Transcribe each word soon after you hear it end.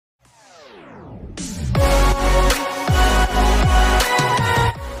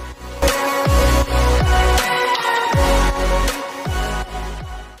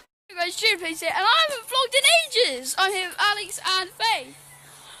Alex here, and I haven't vlogged in ages. I'm here with Alex and Faith.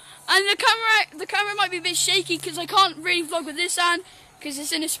 And the camera might be a bit shaky because I can't really vlog with this hand because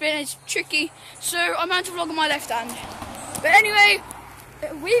it's in a spin and it's tricky. So I'm meant to vlog on my left hand. But anyway,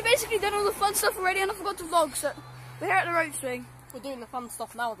 we've basically done all the fun stuff already, and I forgot to vlog. So we're here at the road swing. We're doing the fun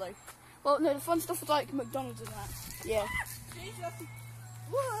stuff now, though. Well, no, the fun stuff was like McDonald's and that. Yeah.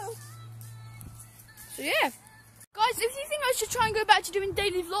 Whoa. So yeah. Guys, if you think I should try and go back to doing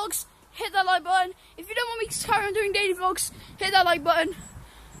daily vlogs, hit that like button. If you don't want me to carry on doing daily vlogs, hit that like button.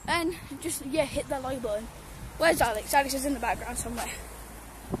 And just, yeah, hit that like button. Where's Alex? Alex is in the background somewhere.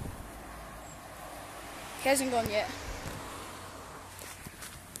 He hasn't gone yet.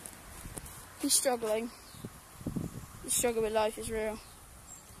 He's struggling. The struggle with life is real.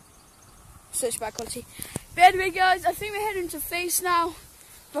 Such bad quality. But anyway, guys, I think we're heading to Face now.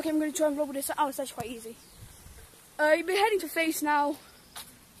 Okay, I'm going to try and vlog with this. Oh, it's actually quite easy. We're heading to Face now.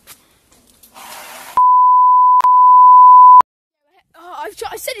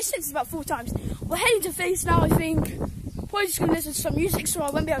 I said it since about 4 times. We're heading to Face now, I think. Probably just going to listen to some music, so I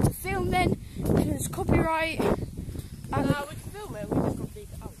won't be able to film then because it's copyright. And we can film it, we just got to leave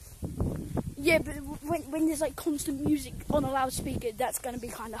it out. Yeah, but when there's like constant music on a loudspeaker, that's going to be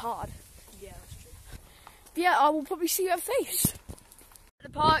kind of hard. Yeah, that's true. But yeah, I will probably see you at Face.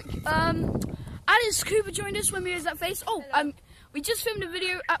 At the park. Alice Cooper joined us when we was at Face. Oh, we just filmed a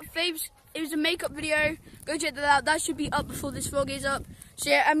video at Fave's. It was a makeup video. Go check that out. That should be up before this vlog is up. So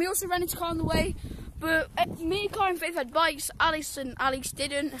yeah, and we also ran into car on the way. But me, Car and Faith had bikes. Alex and Alex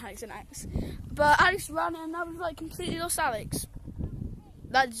didn't. Alex and Alex. But Alex ran and now we've like completely lost Alex.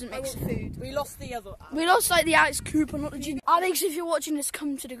 That doesn't make sense. Food. We lost the other Alex. We lost like the Alex Cooper, not the junior. Alex, if you're watching this,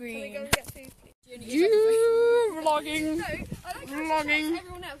 come to the green. Can we go and get food, please? You vlogging. No, I don't vlogging.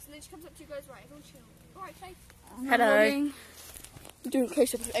 Everyone else, and then she comes up to you and goes, right, everyone chill. Alright, Faith. Hello. Doing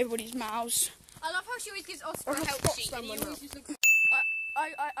close up of everybody's mouths. I love how she always gives Oscar a help sheet, and he always just looks...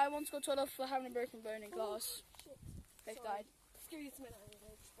 I once got told off for having a broken bone in class. Faith died. Excuse me,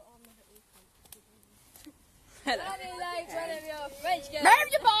 hello. Name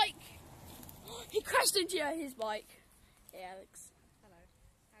your bike! He crashed into his bike. Hey, Alex. Hello.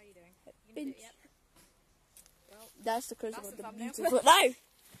 How are you doing? You gonna do it yet? Well, that's the close up of the thumbnail. beautiful... No!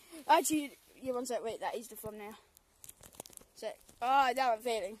 Actually, yeah, one sec, wait, that is the thumbnail. Sec. Oh, now I'm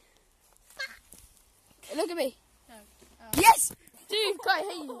failing. Look at me. No. Oh. Yes! Dude,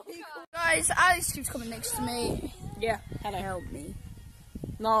 can't hear you. Guys, Alex keeps coming next to me. Yeah. Hello. Help me.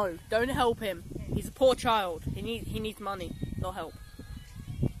 No, don't help him. He's a poor child. He needs money, not help.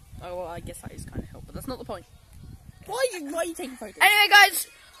 Oh, well, I guess that is kind of help, but that's not the point. Why are you taking photos? Anyway, guys,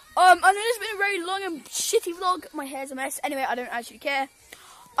 I know it's been a very long and shitty vlog. My hair's a mess. Anyway, I don't actually care.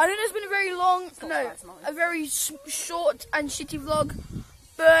 I know it's been a very long, a very short and shitty vlog,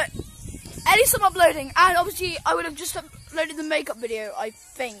 but at least I'm uploading. And obviously, I would have just uploaded the makeup video, I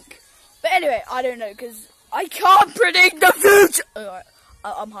think. But anyway, I don't know because I can't predict the future. Alright,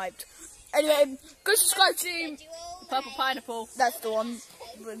 I'm hyped. Anyway, go subscribe to Purple Pineapple. That's the one.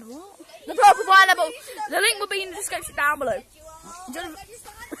 The Purple Pineapple. The link will be in the description down below.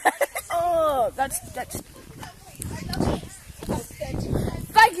 Oh, that's.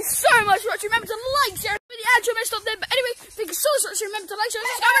 Thank you so much for watching. Remember to like, share, the outro messed up there. But anyway, thank you so much for watching. Remember to like, share,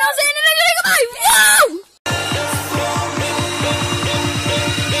 subscribe, and I'll see you in the next video. Goodbye. Woo!